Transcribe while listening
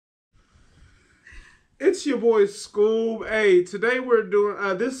It's your boy Scoob. Hey, today we're doing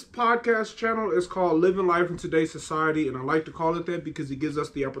this podcast channel is called Living Life in Today's Society, and I like to call it that because it gives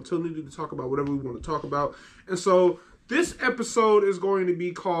us the opportunity to talk about whatever we want to talk about. And so this episode is going to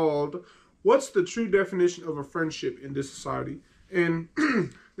be called "What's the True Definition of a Friendship in This Society?" And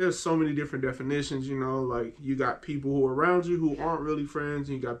there's so many different definitions, you know, like you got people who are around you who aren't really friends,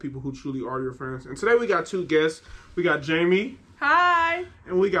 and you got people who truly are your friends. And today we got two guests. We got Jamie. Hi.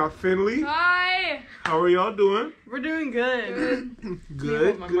 And we got Finley. Hi. How are y'all doing? We're doing good.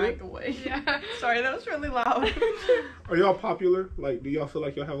 Good. My Good. mic away. Yeah. Sorry, that was really loud. Are y'all popular? Like, do y'all feel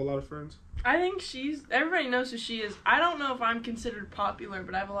like y'all have a lot of friends? I think everybody knows who she is. I don't know if I'm considered popular,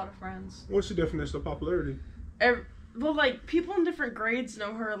 but I have a lot of friends. What's your definition of popularity? Well, like, people in different grades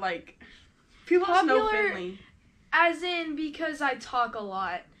know her, like, people just know Popular- Finley. As in, because I talk a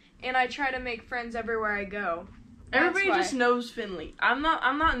lot and I try to make friends everywhere I go. That's Everybody why. just knows Finley. I'm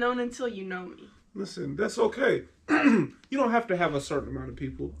not known until you know me. Listen, that's okay. You don't have to have a certain amount of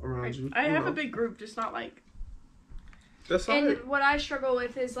people around you. I you have know. a big group, just not like... That's all And right. what I struggle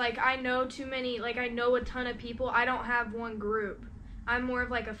with is, like, I know too many, like, I know a ton of people. I don't have one group. I'm more of,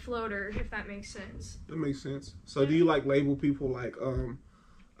 like, a floater, if that makes sense. That makes sense. So do you, like, label people like,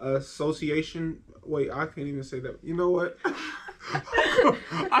 association? Wait, I can't even say that. You know what?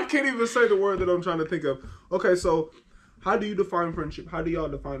 I can't even say the word that I'm trying to think of. Okay, so how do you define friendship? How do y'all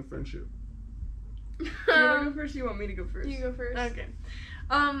define friendship? You want to go first or you want me to go first? You go first. Okay.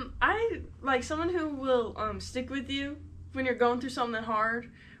 I like someone who will stick with you when you're going through something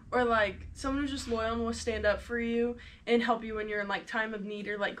hard, or like someone who's just loyal and will stand up for you and help you when you're in like time of need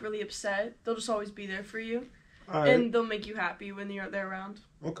or like really upset. They'll just always be there for you, All right. and they'll make you happy when they're around.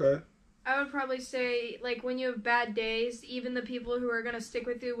 Okay. I would probably say, like, when you have bad days, even the people who are going to stick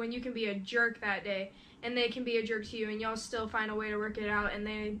with you, when you can be a jerk that day, and they can be a jerk to you, and y'all still find a way to work it out, and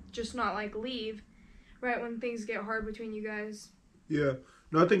they just not, like, leave right when things get hard between you guys. Yeah.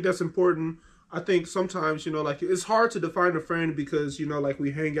 No, I think that's important. I think sometimes, you know, like, it's hard to define a friend because, you know, like,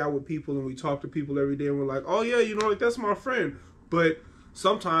 we hang out with people and we talk to people every day and we're like, oh, yeah, you know, like, that's my friend. But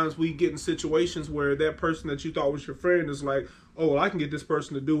sometimes we get in situations where that person that you thought was your friend is like, oh, well, I can get this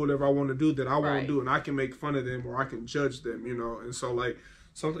person to do whatever I want to do that I want Right. to do, and I can make fun of them or I can judge them, you know. And so, like,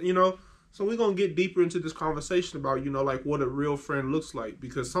 something, you know, so we're going to get deeper into this conversation about, you know, like, what a real friend looks like,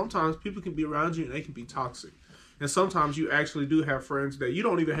 because sometimes people can be around you and they can be toxic. And sometimes you actually do have friends that you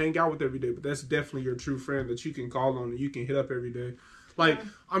don't even hang out with every day, but that's definitely your true friend that you can call on and you can hit up every day. Like, Yeah.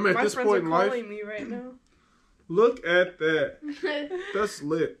 I'm at My this friends point are in life. calling me right now. Look at that. That's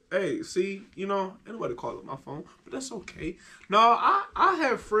lit. Hey, see, you know, anybody call up my phone, but that's okay. No, I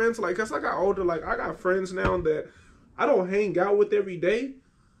have friends, like, as I got older, like, I got friends now that I don't hang out with every day.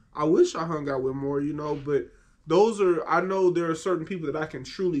 I wish I hung out with more, you know, but I know there are certain people that I can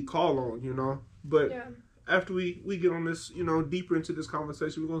truly call on, you know, but Yeah. after we get on this, you know, deeper into this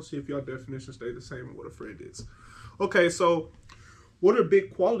conversation, we're going to see if y'all definitions stay the same and what a friend is. Okay, so what are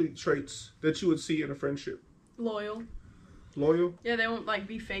big quality traits that you would see in a friendship? Loyal. Loyal? Yeah, they won't like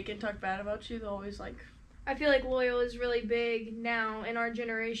be fake and talk bad about you. They'll always like... I feel like loyal is really big now in our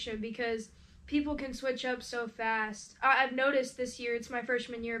generation because people can switch up so fast. I've noticed this year, it's my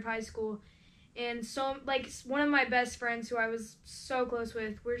freshman year of high school, and so, like, one of my best friends who I was so close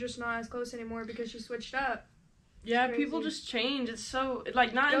with, we're just not as close anymore because she switched up. Yeah, Crazy. people just change. It's so,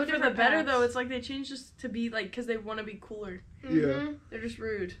 like, not Go for the different better, paths. though. It's like they change just to be, like, because they want to be cooler. Mhm. They're just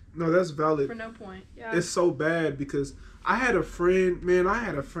rude No, that's valid. for no point. Yeah. It's so bad because I had a friend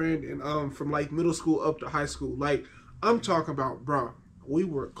in from like middle school up to high school. Like, I'm talking about, bro, we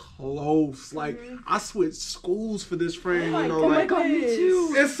were close. Like, I switched schools for this friend, you know, like, God, me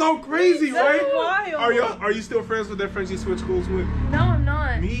too. it's so crazy, That's right? wild. Are you still friends with that friends you switched schools with? No, I'm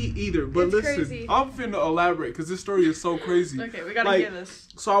not. Me either. But It's listen, crazy. I'm finna elaborate because this story is so crazy. Okay, we gotta Like, hear this.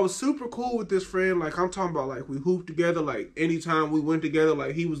 So I was super cool with this friend. Like, I'm talking about, like, we hooped together. Like, anytime we went together,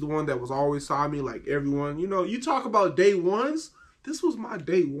 like, he was the one that was always beside me. Like, everyone, you know, you talk about day ones. This was my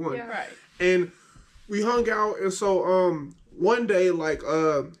day one. Yeah. Right. And we hung out. And so, one day, like,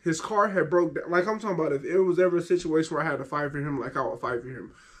 his car had broke down. Like, I'm talking about if it was ever a situation where I had to fight for him, like, I would fight for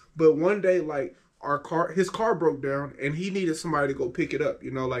him. But one day, like, his car broke down and he needed somebody to go pick it up, you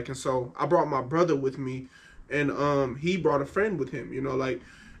know, like, and so I brought my brother with me and he brought a friend with him, you know, like,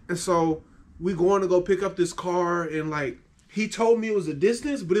 and so we going to go pick up this car and like he told me it was a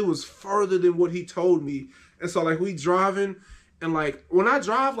distance, but it was further than what he told me. And so like we driving And like when I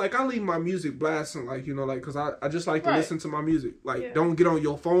drive, like I leave my music blasting, like you know, like because I just like to listen to my music. Like don't get on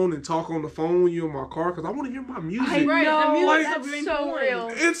your phone and talk on the phone when you're in my car because I want to hear my music. The music like, that's so real.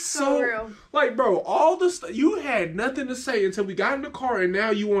 It's so real. Like bro, all the stuff you had nothing to say until we got in the car, and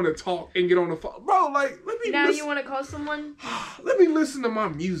now you want to talk and get on the phone, bro. Like let me. Now you want to call someone? Let me listen to my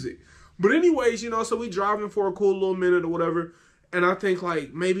music. But anyways, you know, so we driving for a cool little minute or whatever, and I think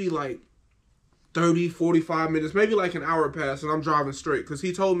like maybe like 30, 45 minutes, maybe like an hour passed, and I'm driving straight. Because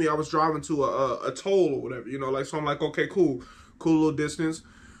he told me I was driving to a toll or whatever, you know, like, so I'm like, okay, cool little distance.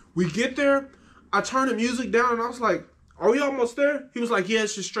 We get there, I turn the music down, and I was like, are we almost there? He was like, yeah,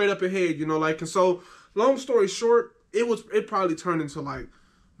 it's just straight up ahead, you know, like, and so, long story short, it probably turned into like,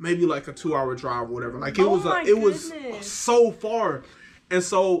 maybe like a 2-hour drive or whatever. Like, it was so far. And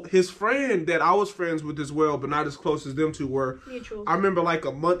so his friend that I was friends with as well, but not as close as them two were. Mutual. I remember like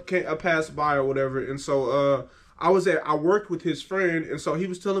a month passed by or whatever, and so I worked with his friend, and so he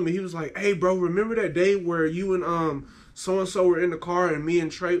was telling me, he was like, "Hey, bro, remember that day where you and so and so were in the car and me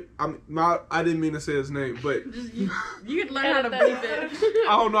and Trey?" I didn't mean to say his name, but you could learn how to beep it.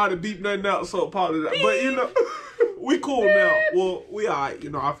 I don't know how to beep nothing out, so apologize. But you know, we cool now. Well, we alright. You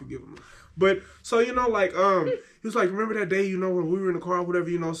know, I forgive him. But so you know, like he was like, remember that day, you know, when we were in the car or whatever,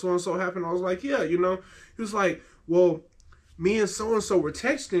 you know, so and so happened. I was like, yeah, you know. He was like, well, me and so were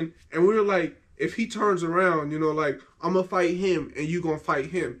texting, and we were like, if he turns around, you know, like I'm gonna fight him and you gonna fight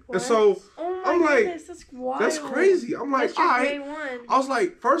him. What? And so I'm like, that's crazy. I'm like, all right. I was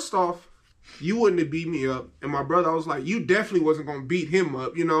like, first off, you wouldn't have beat me up, and my brother, I was like, you definitely wasn't gonna beat him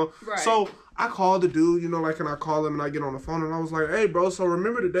up, you know. Right. So I called the dude, you know, like, and I call him and I get on the phone and I was like, hey, bro, so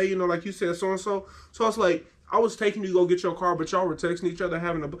remember the day, you know, like you said, so-and-so? So I was like, I was taking you to go get your car, but y'all were texting each other,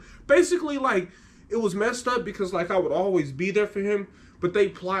 basically, like, it was messed up because, like, I would always be there for him, but they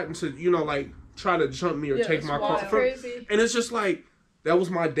plotting to, you know, like, try to jump me or take my car. Crazy. And it's just like, that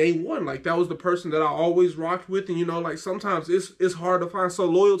was my day one. Like, that was the person that I always rocked with, and, you know, like, sometimes it's hard to find, so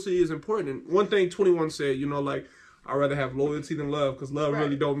loyalty is important. And one thing 21 said, you know, like, I'd rather have loyalty than love, because love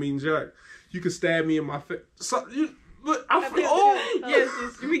really don't mean jack. You could stab me in my face. So, yes,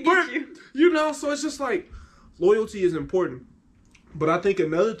 we get you. You know, so it's just like, loyalty is important. But I think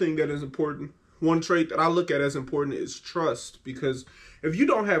another thing that is important, one trait that I look at as important is trust. Because if you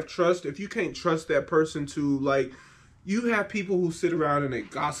don't have trust, if you can't trust that person to, like, you have people who sit around and they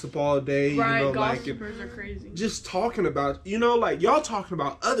gossip all day. Right, you know, gossipers are crazy. Just talking about, you know, like, y'all talking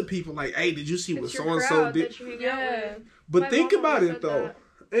about other people, like, hey, did you see what so-and-so did? Yeah. But think about it, though.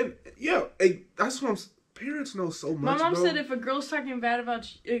 And, yeah, that's what parents know so much. My mom bro. said if a girl is talking bad about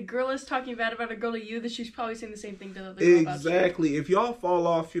a girl to you, that she's probably saying the same thing to the other girl about you. Exactly. If y'all fall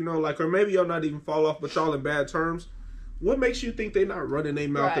off, you know, like, or maybe y'all not even fall off, but y'all in bad terms, what makes you think they not running their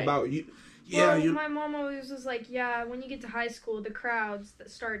mouth about you? Yeah, well, my mom always was like, yeah, when you get to high school, the crowds that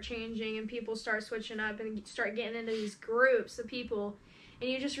start changing and people start switching up and start getting into these groups of people, and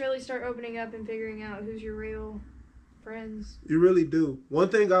you just really start opening up and figuring out who's your real friends. You really do. One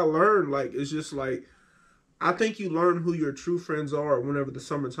thing I learned, like, is just like, I think you learn who your true friends are whenever the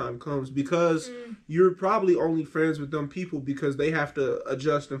summertime comes, because you're probably only friends with them people because they have to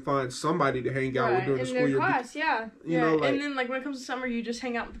adjust and find somebody to hang out with during the school year. Class, yeah. You know, like, and then like when it comes to summer, you just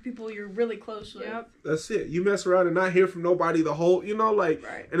hang out with the people you're really close with. Yep. That's it. You mess around and not hear from nobody the whole, you know, like,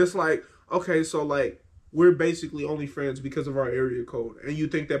 and it's like, okay, so like, we're basically only friends because of our area code, and you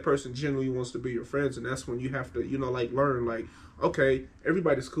think that person genuinely wants to be your friends, and that's when you have to, you know, like, learn, like, okay,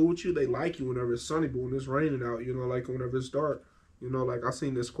 everybody's cool with you, they like you whenever it's sunny, but when it's raining out, you know, like, whenever it's dark, you know, like, I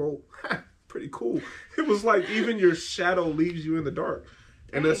seen this quote, pretty cool. It was like, even your shadow leaves you in the dark,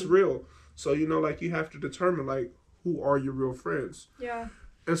 and that's real. So, you know, like, you have to determine, like, who are your real friends. Yeah.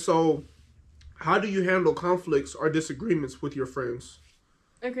 And so, how do you handle conflicts or disagreements with your friends?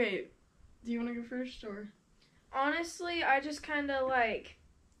 Okay. Do you want to go first, or? Honestly, I just kind of like,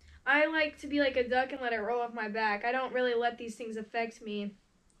 I like to be like a duck and let it roll off my back. I don't really let these things affect me.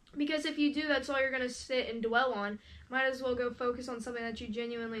 Because if you do, that's all you're going to sit and dwell on. Might as well go focus on something that you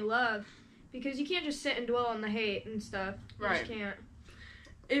genuinely love. Because you can't just sit and dwell on the hate and stuff. You just can't.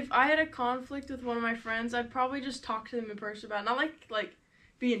 If I had a conflict with one of my friends, I'd probably just talk to them in person about it. Not like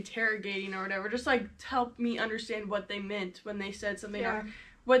be interrogating or whatever. Just like to help me understand what they meant when they said something. Yeah. Or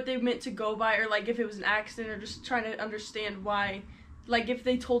what they meant to go by, or like if it was an accident, or just trying to understand why, like if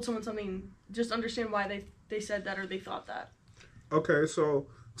they told someone something, just understand why they said that or they thought that. Okay, so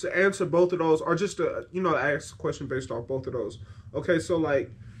to answer both of those, or just to, you know, ask a question based off both of those. Okay, so like,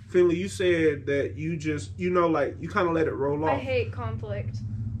 Finley, you said that you just, you know, like, you kind of let it roll off. I hate conflict.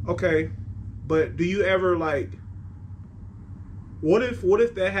 Okay, but do you ever, like, what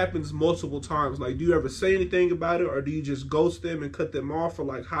if that happens multiple times? Like, do you ever say anything about it, or do you just ghost them and cut them off, or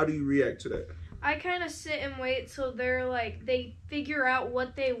like, how do you react to that? I kind of sit and wait till they're like, they figure out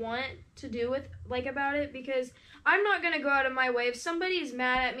what they want to do with, like, about it, because I'm not going to go out of my way. If somebody's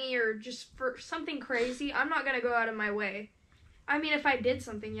mad at me or just for something crazy, I'm not going to go out of my way. I mean, if I did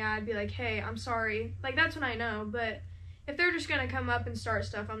something, yeah, I'd be like, hey, I'm sorry. Like, that's when I know, but if they're just going to come up and start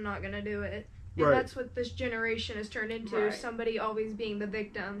stuff, I'm not going to do it. And Right. that's what this generation has turned into, Right. somebody always being the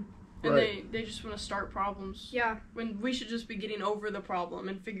victim. And Right. they just want to start problems. Yeah. When we should just be getting over the problem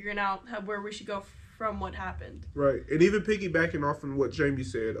and figuring out where we should go from what happened. Right. And even piggybacking off on what Jamie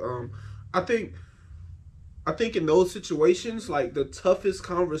said, I think in those situations, like the toughest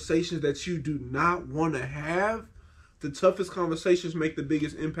conversations that you do not want to have, the toughest conversations make the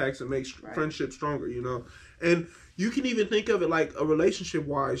biggest impacts and make Right. friendship stronger, you know? And you can even think of it like a relationship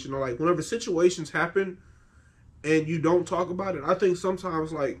wise, you know, like whenever situations happen and you don't talk about it, I think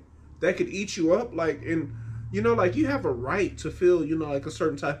sometimes like that could eat you up. Like, and you know, like you have a right to feel, you know, like a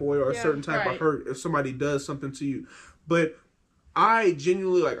certain type of way or a Yeah, certain type right. of hurt if somebody does something to you. But I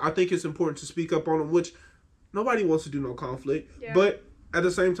genuinely, like, I think it's important to speak up on them, which nobody wants to do no conflict. Yeah. But at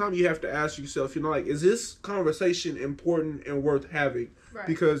the same time, you have to ask yourself, you know, like, is this conversation important and worth having? Right.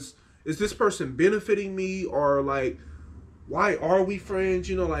 Because is this person benefiting me, or like, why are we friends?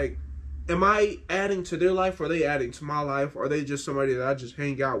 You know, like, am I adding to their life, or are they adding to my life? Or are they just somebody that I just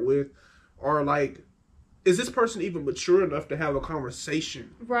hang out with? Or like, is this person even mature enough to have a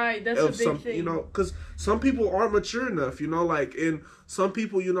conversation Right, that's a of big some, thing. you know, because some people aren't mature enough, you know, like, and some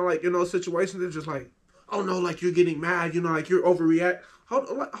people, you know, like in those situations, they're just like, oh no, like you're getting mad, you know, like you're overreact. Hold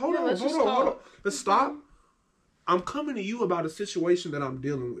on, let's just talk. Let's stop. I'm coming to you about a situation that I'm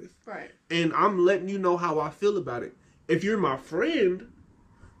dealing with, Right. and I'm letting you know how I feel about it. If you're my friend,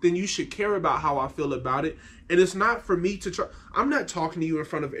 then you should care about how I feel about it. And it's not for me to try. I'm not talking to you in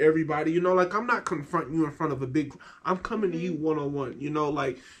front of everybody, you know, like I'm not confronting you in front of a big, I'm coming to you one-on-one, you know,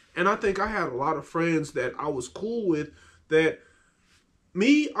 like, and I think I had a lot of friends that I was cool with that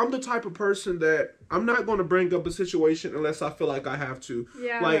I'm the type of person that I'm not going to bring up a situation unless I feel like I have to.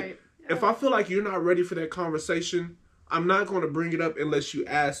 Yeah. Like, Right. if I feel like you're not ready for that conversation, I'm not going to bring it up unless you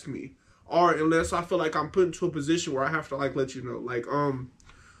ask me, or unless I feel like I'm put into a position where I have to like let you know. Like,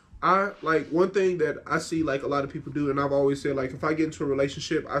 I like one thing that I see like a lot of people do, and I've always said, like, if I get into a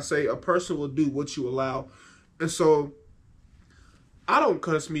relationship, I say a person will do what you allow. And so I don't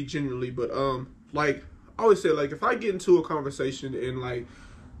cuss me genuinely, but like I always say, like, if I get into a conversation and like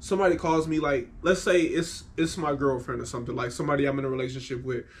somebody calls me, like, let's say it's my girlfriend or something, like somebody I'm in a relationship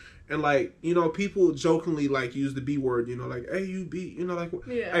with, and like, you know, people jokingly like use the B word, you know, like, hey, you B, you know, like,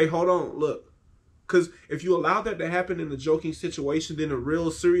 Yeah. hey, hold on, look. Because if you allow that to happen in a joking situation, then a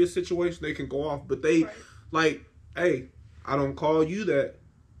real serious situation, they can go off. But they, Right. like, hey, I don't call you that.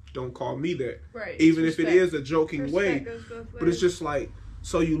 Don't call me that. Right. Even It's if it respect. is a joking way. Respect goes both But it's ways. just like,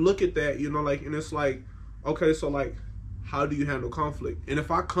 so you look at that, you know, like, and it's like, okay, so like, how do you handle conflict? And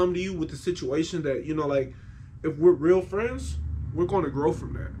if I come to you with the situation that, you know, like, if we're real friends, we're going to grow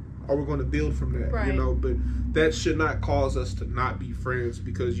from that. Or we're going to build from that, Right. you know. But that should not cause us to not be friends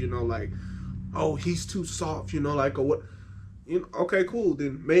because, you know, like, oh, he's too soft, you know, like, or what, you know, okay, cool,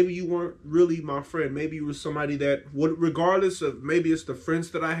 then maybe you weren't really my friend. Maybe you were somebody that would, regardless of, maybe it's the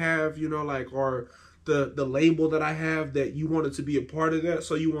friends that I have, you know, like, or the label that I have, that you wanted to be a part of that,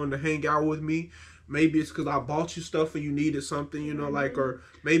 so you wanted to hang out with me. Maybe it's because I bought you stuff and you needed something, you know, like, or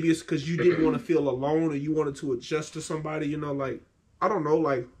maybe it's because you didn't want to feel alone or you wanted to adjust to somebody, you know, like, I don't know,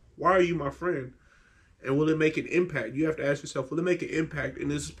 like, why are you my friend? And will it make an impact? You have to ask yourself, will it make an impact?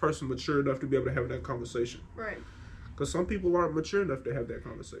 And is this person mature enough to be able to have that conversation? Right. Because some people aren't mature enough to have that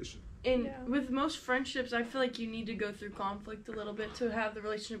conversation. And Yeah. with most friendships, I feel like you need to go through conflict a little bit to have the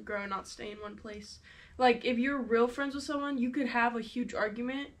relationship grow and not stay in one place. Like, if you're real friends with someone, you could have a huge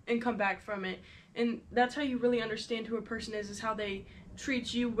argument and come back from it. And that's how you really understand who a person is how they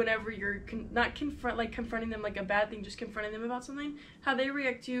treat you whenever you're not confronting them like a bad thing, just confronting them about something. How they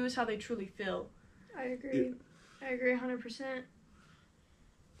react to you is how they truly feel. I agree. I agree 100%.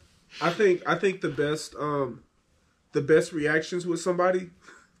 I think the best reactions with somebody,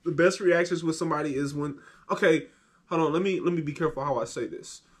 is when, okay, hold on, let me be careful how I say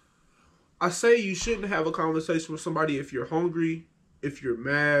this. I say you shouldn't have a conversation with somebody if you're hungry, if you're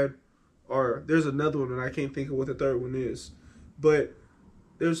mad, or there's another one and I can't think of what the third one is. But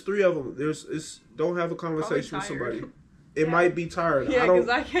there's three of them. Don't have a conversation with Probably tired. somebody. It Yeah. might be tired. Yeah, I don't. because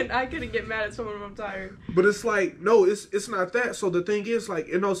I couldn't get mad at someone when I'm tired. But it's like, no, it's not that. So the thing is, like,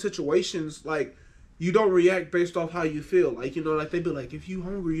 in those situations, like, you don't react based off how you feel. Like, you know, like they be like, if you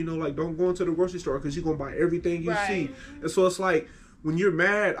hungry, you know, like don't go into the grocery store because you're going to buy everything you see. And so it's like, when you're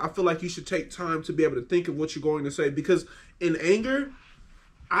mad, I feel like you should take time to be able to think of what you're going to say. Because in anger,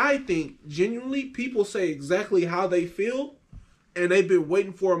 I think genuinely people say exactly how they feel. And they've been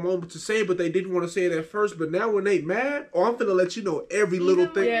waiting for a moment to say it, but they didn't want to say it at first. But now when they mad, I'm finna let you know every little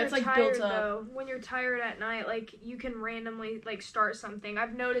thing. Yeah, it's like tired, built up. Though, when you're tired at night, like, you can randomly, like, start something.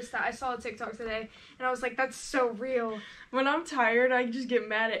 I've noticed that. I saw a TikTok today, and I was like, that's so real. When I'm tired, I just get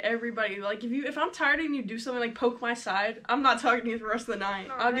mad at everybody. Like, if I'm tired and you do something, like, poke my side, I'm not talking to you the rest of the night.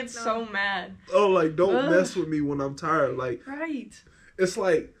 No, I'll get so mad. Oh, like, don't mess with me when I'm tired. Like, right. It's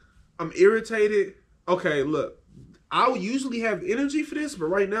like, I'm irritated. Okay, look. I would usually have energy for this, but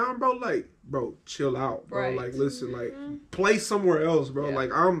right now, bro, chill out, bro. Right. Like, listen, like, play somewhere else, bro. Yeah. Like,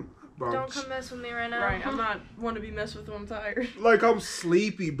 bro. Don't come mess with me right now. Right, I'm not want to be messed with when I'm tired. Like, I'm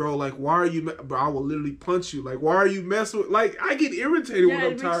sleepy, bro. Like, why are you, bro, I will literally punch you. Like, why are you messing with, like, I get irritated when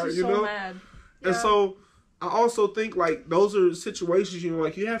I'm tired, you know? Mad. And so, I also think, like, those are situations, you know,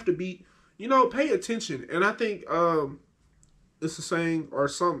 like, you have to be, you know, pay attention. And I think, it's the saying, or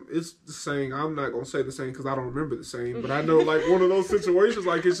something. It's the saying. I'm not gonna say the saying because I don't remember the saying. But I know, like, one of those situations,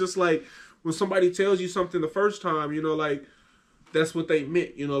 like, it's just like when somebody tells you something the first time, you know, like, that's what they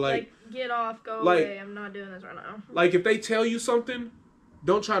meant. You know, like get off, go away. I'm not doing this right now. Like, if they tell you something,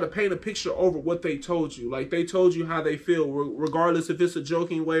 don't try to paint a picture over what they told you. Like, they told you how they feel, regardless if it's a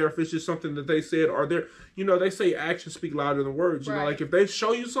joking way or if it's just something that they said. Or they're, you know, they say actions speak louder than words. You know, like, if they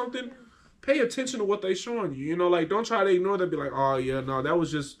show you something. Pay attention to what they showing you. You know, like, don't try to ignore that. Be like, oh, yeah, no, that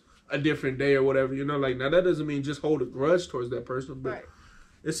was just a different day or whatever. You know, like, now that doesn't mean just hold a grudge towards that person. But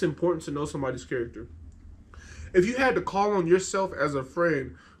it's important to know somebody's character. If you had to call on yourself as a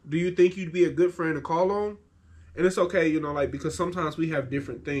friend, do you think you'd be a good friend to call on? And it's okay, you know, like, because sometimes we have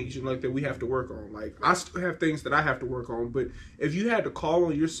different things, you know, like, that we have to work on. Like, I still have things that I have to work on. But if you had to call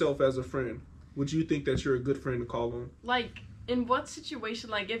on yourself as a friend, would you think that you're a good friend to call on? Like, in what situation?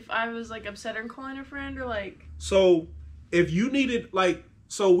 Like, if I was, like, upset or calling a friend, or, like... So, if you needed, like...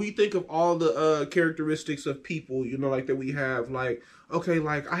 So, we think of all the characteristics of people, you know, like, that we have. Like, okay,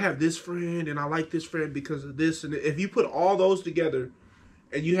 like, I have this friend, and I like this friend because of this. And if you put all those together,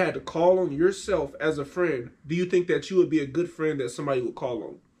 and you had to call on yourself as a friend, do you think that you would be a good friend that somebody would call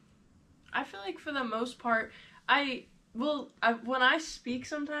on? I feel like, for the most part, when I speak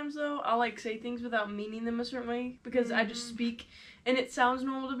sometimes, though, I'll, like, say things without meaning them a certain way, because I just speak, and it sounds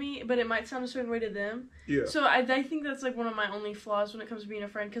normal to me, but it might sound a certain way to them. Yeah. So I think that's, like, one of my only flaws when it comes to being a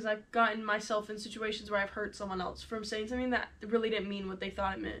friend, because I've gotten myself in situations where I've hurt someone else from saying something that really didn't mean what they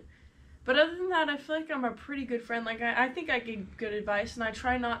thought it meant. But other than that, I feel like I'm a pretty good friend. Like, I think I give good advice, and I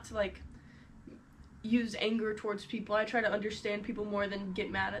try not to, like, use anger towards people. I try to understand people more than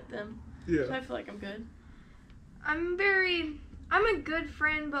get mad at them. Yeah. So I feel like I'm good. I'm a good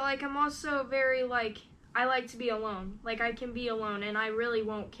friend, but, like, I'm also very, like, I like to be alone. Like, I can be alone, and I really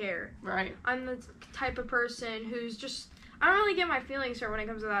won't care. Right. I'm the type of person who's just, I don't really get my feelings hurt when it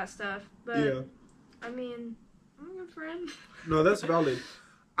comes to that stuff. But, yeah. I mean, I'm a good friend. No, that's valid.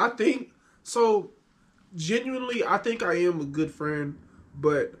 I think, so, genuinely, I think I am a good friend,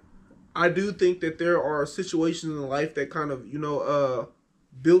 but I do think that there are situations in life that kind of, you know,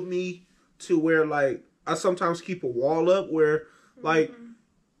 built me to where, like, I sometimes keep a wall up where, like,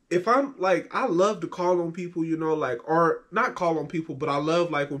 if I'm, like, I love to call on people, you know, like, or not call on people, but I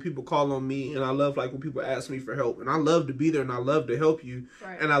love, like, when people call on me, and I love, like, when people ask me for help, and I love to be there, and I love to help you,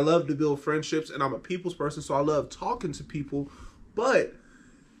 and I love to build friendships, and I'm a people's person, so I love talking to people, but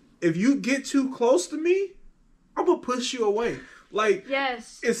if you get too close to me, I'm gonna push you away. Like,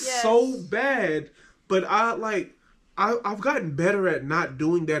 it's so bad, but I've gotten better at not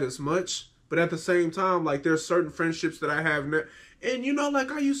doing that as much. But at the same time, like, there's certain friendships that I have. And, you know,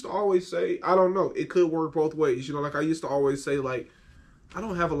 like, I used to always say, I don't know, it could work both ways. You know, like, I used to always say, like, I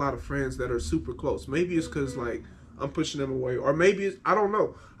don't have a lot of friends that are super close. Maybe it's because, like, I'm pushing them away. Or maybe it's, I don't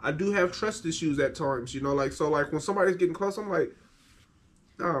know. I do have trust issues at times, you know. Like, so, like, when somebody's getting close, I'm like,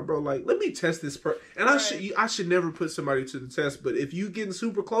 nah, bro, like, let me test this person. And I should never put somebody to the test. But if you getting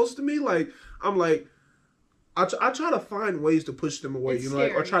super close to me, like, I'm like, I try to find ways to push them away, you know,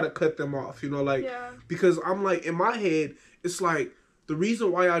 like, or try to cut them off, you know, like, because I'm like, in my head, it's like, the reason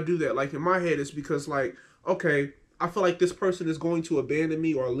why I do that, like, in my head, is because, like, okay, I feel like this person is going to abandon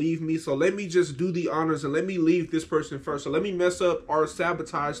me or leave me, so let me just do the honors and let me leave this person first. So let me mess up or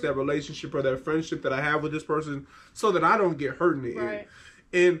sabotage that relationship or that friendship that I have with this person so that I don't get hurt in the end.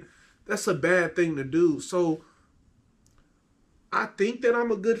 And that's a bad thing to do. So I think that I'm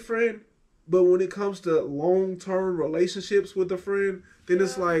a good friend. But when it comes to long-term relationships with a friend, then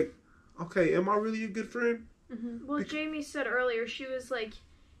it's like, okay, am I really a good friend? Mm-hmm. Well, Jamie said earlier, she was like,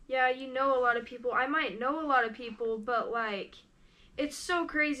 yeah, you know a lot of people. I might know a lot of people, but, like, it's so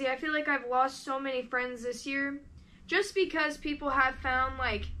crazy. I feel like I've lost so many friends this year just because people have found,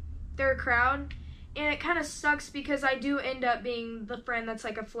 like, their crowd. And it kind of sucks because I do end up being the friend that's,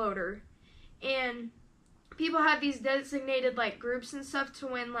 like, a floater. And people have these designated, like, groups and stuff to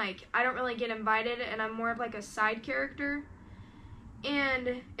when, like, I don't really get invited and I'm more of, like, a side character.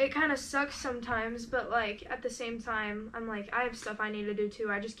 And it kind of sucks sometimes, but, like, at the same time, I'm like, I have stuff I need to do, too.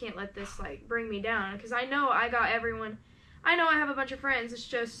 I just can't let this, like, bring me down. Because I know I got everyone. I know I have a bunch of friends. It's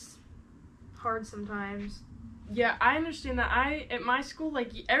just hard sometimes. Yeah, I understand that. At my school,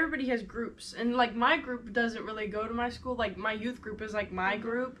 like, everybody has groups. And, like, my group doesn't really go to my school. Like, my youth group is, like, my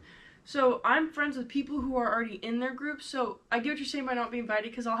group. So I'm friends with people who are already in their group. So I get what you're saying by not being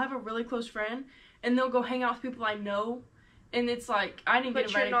invited, because I'll have a really close friend, and they'll go hang out with people I know. And it's like, I didn't get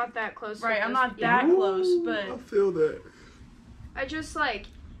invited. But you're not that close. Right, I'm not that close, but... I feel that. I just, like,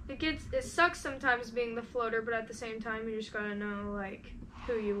 it sucks sometimes being the floater, but at the same time, you just gotta know, like,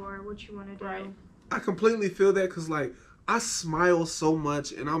 who you are, what you want to do. Right. I completely feel that because, like, I smile so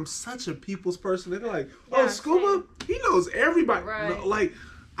much and I'm such a people's person. They're like, oh, Yeah, Scuba, he knows everybody. Right. No, like,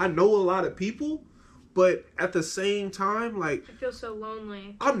 I know a lot of people, but at the same time, like, I feel so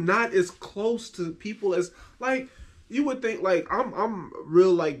lonely. I'm not as close to people as, like, you would think. Like, I'm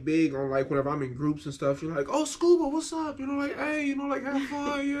real, like, big on, like, whenever I'm in groups and stuff, you're like, oh, Scuba, what's up? You know, like, hey, you know, like, have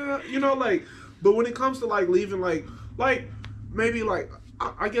fun, yeah. You know, like, but when it comes to, like, leaving, like, maybe, like,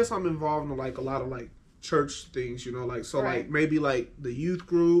 I guess I'm involved in, like, a lot of, like, church things, you know, like, so, Right. like, maybe, like, the youth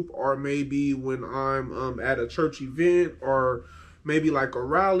group, or maybe when I'm at a church event, or maybe, like, a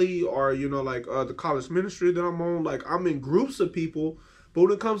rally, or, you know, like, the college ministry that I'm on, like, I'm in groups of people, but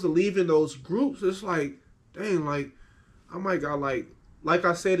when it comes to leaving those groups, it's like, dang, like, I might got, like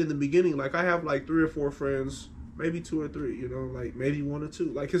I said in the beginning, like, I have, like, 3 or 4 friends, maybe 2 or 3, you know, like, maybe 1 or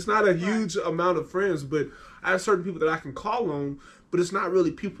 2. Like, it's not a huge amount of friends, but I have certain people that I can call on, but it's not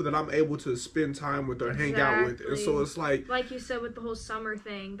really people that I'm able to spend time with or hang out with. And so it's like you said with the whole summer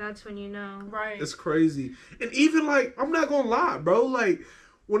thing, that's when you know. Right. it's crazy. And even, like, I'm not gonna lie, bro, like,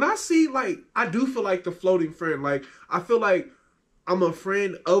 when I see, like, I do feel like the floating friend. Like, I feel like I'm a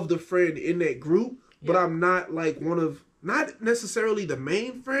friend of the friend in that group, but I'm not, like, not necessarily the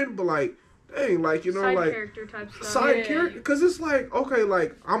main friend, but, like, dang, like, you know, Side like, character type stuff. side character, because it's like, okay,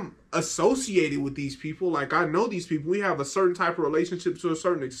 like, I'm associated with these people, like, I know these people, we have a certain type of relationship to a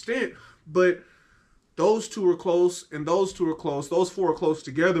certain extent, but those 2 are close, and those 2 are close, those 4 are close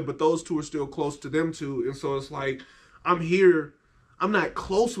together, but those 2 are still close to them too, and so it's like, I'm here, I'm not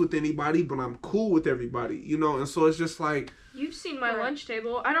close with anybody, but I'm cool with everybody, you know, and so it's just like, You've seen my Right. lunch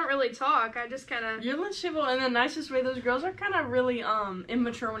table. I don't really talk. I just kind of... Your lunch table, in the nicest way, those girls are kind of really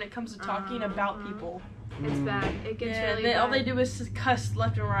immature when it comes to talking about people. It's bad. It gets really all bad. they do is cuss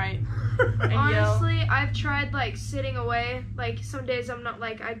left and right and yell. Honestly, I've tried, like, sitting away. Like, some days I'm not,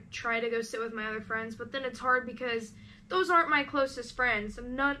 like, I try to go sit with my other friends, but then it's hard because those aren't my closest friends.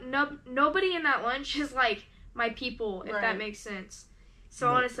 Nobody in that lunch is, like, my people, if Right. that makes sense. So,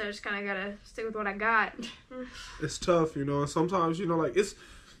 Yeah. honestly, I just kind of gotta stick with what I got. it's tough, you know, and sometimes, you know, like, it's,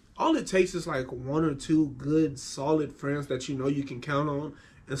 all it takes is, like, 1 or 2 good, solid friends that you know you can count on,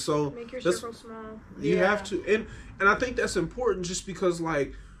 and so Make your that's- circle small. you Yeah. have to, and I think that's important just because,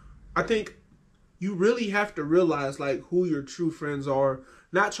 like, I think you really have to realize, like, who your true friends are,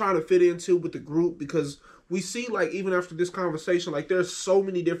 not trying to fit into with the group, because we see, like, even after this conversation, like, there's so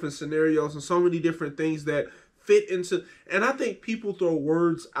many different scenarios and so many different things that fit into, and I think people throw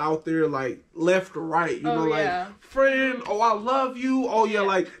words out there, like, left or right, you know, like, yeah. friend, oh, I love you, oh, yeah, Yeah.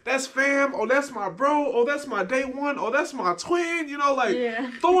 like, that's fam, oh, that's my bro, oh, that's my day one, oh, that's my twin, you know, like,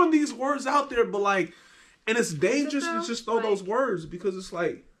 Yeah. throwing these words out there, but, like, and it's dangerous to though? just throw Like- those words, because it's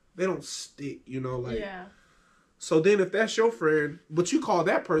like, they don't stick, you know, like, Yeah. so then if that's your friend, but you call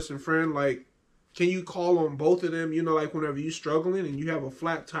that person friend, like, can you call on both of them, you know, like, whenever you're struggling and you have a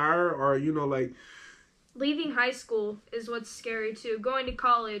flat tire, or, you know, like, Leaving high school is what's scary too. Going to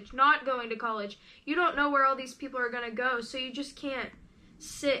college, not going to college. You don't know where all these people are going to go, so you just can't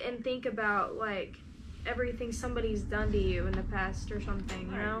sit and think about, like, everything somebody's done to you in the past or something,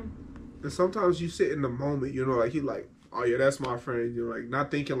 you know? and sometimes you sit in the moment, you know, like, you like, oh yeah, that's my friend, you know, like, not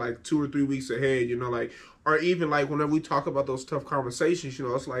thinking like 2 or 3 weeks ahead, you know, like, or even like whenever we talk about those tough conversations, you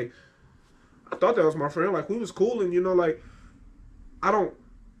know, it's like, I thought that was my friend, like, we was cool, and, you know, like, I don't,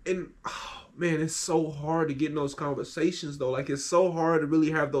 and, oh, man, it's so hard to get in those conversations, though, like, it's so hard to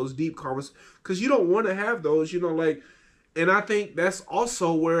really have those deep conversations, because you don't want to have those, you know, like, and I think that's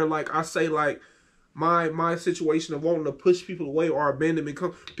also where, like, I say, like, my situation of wanting to push people away or abandonment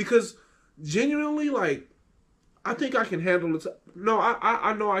comes, because genuinely, like, I think I can handle it.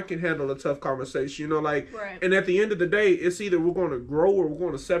 I know I can handle a tough conversation, you know, like, Right. and at the end of the day, it's either we're going to grow or we're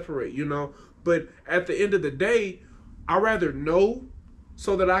going to separate, you know, but at the end of the day, I'd rather know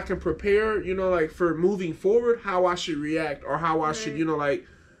so that I can prepare, you know, like, for moving forward, how I should react or how I should, you know, like,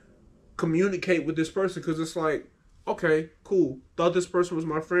 communicate with this person, because it's like, okay, cool, thought this person was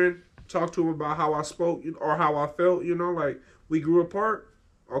my friend, talk to him about how I spoke or how I felt, you know, like, we grew apart.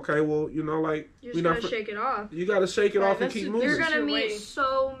 Okay, well, you know, like, You just gotta shake it off. You gotta shake it Right, off and that's keep the- moving. You're gonna Your meet way.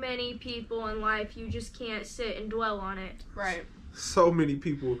 so many people in life. You just can't sit and dwell on it. Right. So many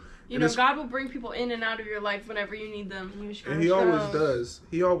people, You And know, it's- God will bring people in and out of your life whenever you need them. You just and gotta he always know. does.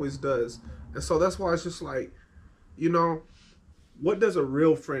 He always does. And so that's why it's just like, you know, what does a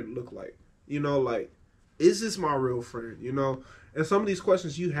real friend look like? You know, like, is this my real friend? You know, and some of these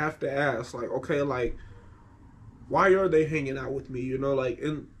questions you have to ask, like, okay, like, why are they hanging out with me? You know, like,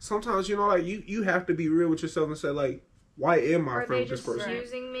 and sometimes, you know, like, you have to be real with yourself and say, like, why am I Are friend they with this just person?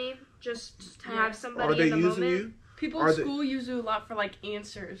 using me just to Yeah. have somebody Are they in the using moment? you? People Are in they- school use you a lot for like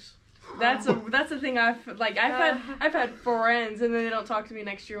answers. That's a thing I've had friends and then they don't talk to me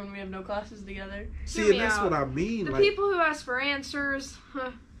next year when we have no classes together. See, Hear and me that's out. what I mean. The Like, people who ask for answers,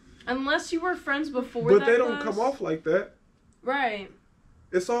 Unless you were friends before but that they don't class. come off like that. Right.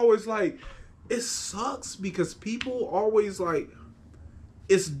 It's always like, it sucks because people always like,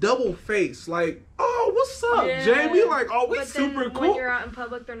 it's double face. Like, oh, what's up, Yeah. Jamie? Like, oh, we but super then cool. when you're out in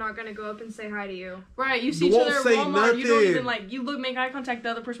public, they're not gonna go up and say hi to you. Right. You see You each won't other at say Walmart, you don't nothing. even like you look make eye contact,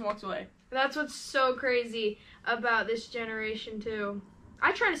 the other person walks away. That's what's so crazy about this generation too.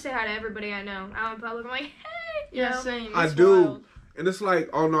 I try to say hi to everybody I know out in public. I'm like, hey, you know? Same. I It's do. wild. And it's like,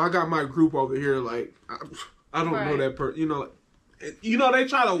 oh no, I got my group over here. Like, I don't know Right. that person. You know, like, you know, they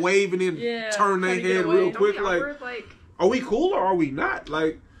try to wave and then Yeah, turn their try to get head away. real Don't quick. be Like, awkward, like, are we cool or are we not?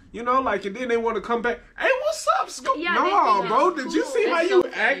 Like, you know, like, and then they want to come back. Hey, what's up, Scoop? Yeah, they no, think bro, it's did you cool. see how It's you so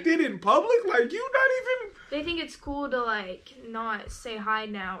fake. acted in public? Like, you not even. they think it's cool to like not say hi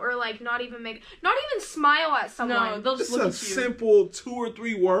now or like not even smile at someone. No, they'll just It's look a at you. simple 2 or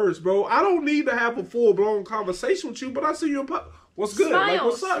 3 words, bro. I don't need to have a full blown conversation with you, but I see you in public. What's good? Smile, Like,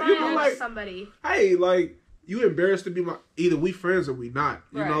 what's up? smile You know, at like, somebody. hey, like, you embarrassed to be my, either we friends or we not.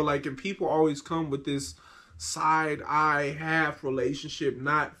 You know, Right. like, and people always come with this side eye half relationship,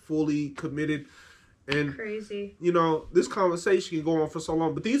 not fully committed. And Crazy. you know, this conversation can go on for so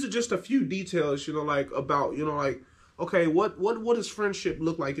long, but these are just a few details, you know, like, about, you know, like, okay, what does friendship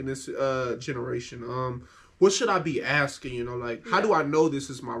look like in this generation? What should I be asking, you know, like, how do I know this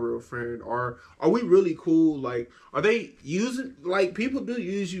is my real friend? Or are we really cool? Like, are they using, like, people do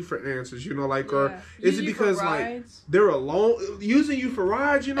use you for answers, you know, like, or Yeah. is Use it you for because, like, rides. they're alone, using you for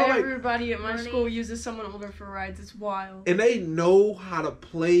rides, you know, like, Everybody at my money. school uses someone older for rides. It's wild. and they know how to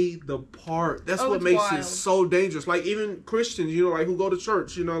play the part. That's Oh, what it's makes it wild. so dangerous. Like, even Christians, you know, like, who go to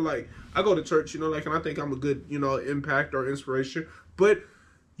church, you know, like, I go to church, you know, like, and I think I'm a good, you know, impact or inspiration, but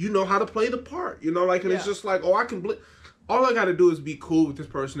you know how to play the part, you know, like, and it's Yeah. just like, oh, all I got to do is be cool with this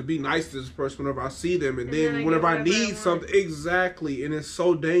person, to be nice to this person whenever I see them, and And then then I whenever get I whatever I need want. something, exactly, and it's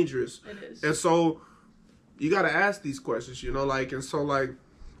so dangerous. It is. And so you got to ask these questions, you know, like, and so, like,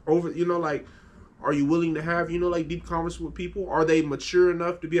 over, you know, like, are you willing to have, you know, like, deep conversations with people? Are they mature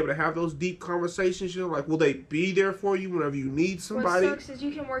enough to be able to have those deep conversations? You know, like, will they be there for you whenever you need somebody? What sucks is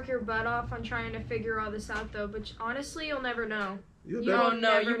you can work your butt off on trying to figure all this out though, but honestly, you'll never know. You'll You never- don't Oh no,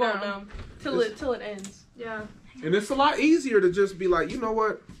 never you won't know. know till it ends. Yeah. and it's a lot easier to just be like, you know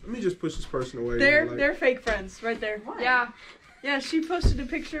what? Let me just push this person away. They're you know, like, they're fake friends right there. Yeah. Yeah, she posted a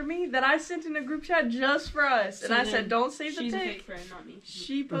picture of me that I sent in a group chat just for us, and So I then said, "Don't say the She's a thing." fake friend, not me.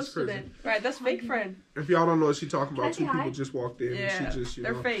 She That's posted crazy. it. Right, that's fake friend. if y'all don't know what she's talking Can I about, say 2 people hi? just walked in. Yeah, and she just, you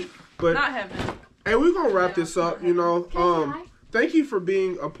they're know. fake. But Not heaven. hey, we're gonna wrap Yeah, this up. not You know, Can I say hi? thank you for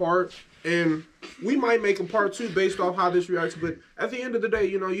being a part, and we might make a part 2 based off how this reacts. But at the end of the day,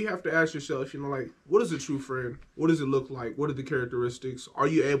 you know, you have to ask yourself, you know, like, what is a true friend? What does it look like? What are the characteristics? Are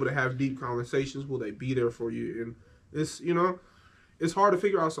you able to have deep conversations? Will they be there for you? And it's, you know, it's hard to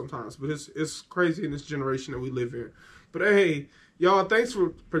figure out sometimes, but it's crazy in this generation that we live in. But hey, y'all, thanks for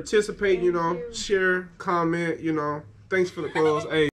participating. You know, Thank you. share, comment. You know, thanks for the clothes. Hey.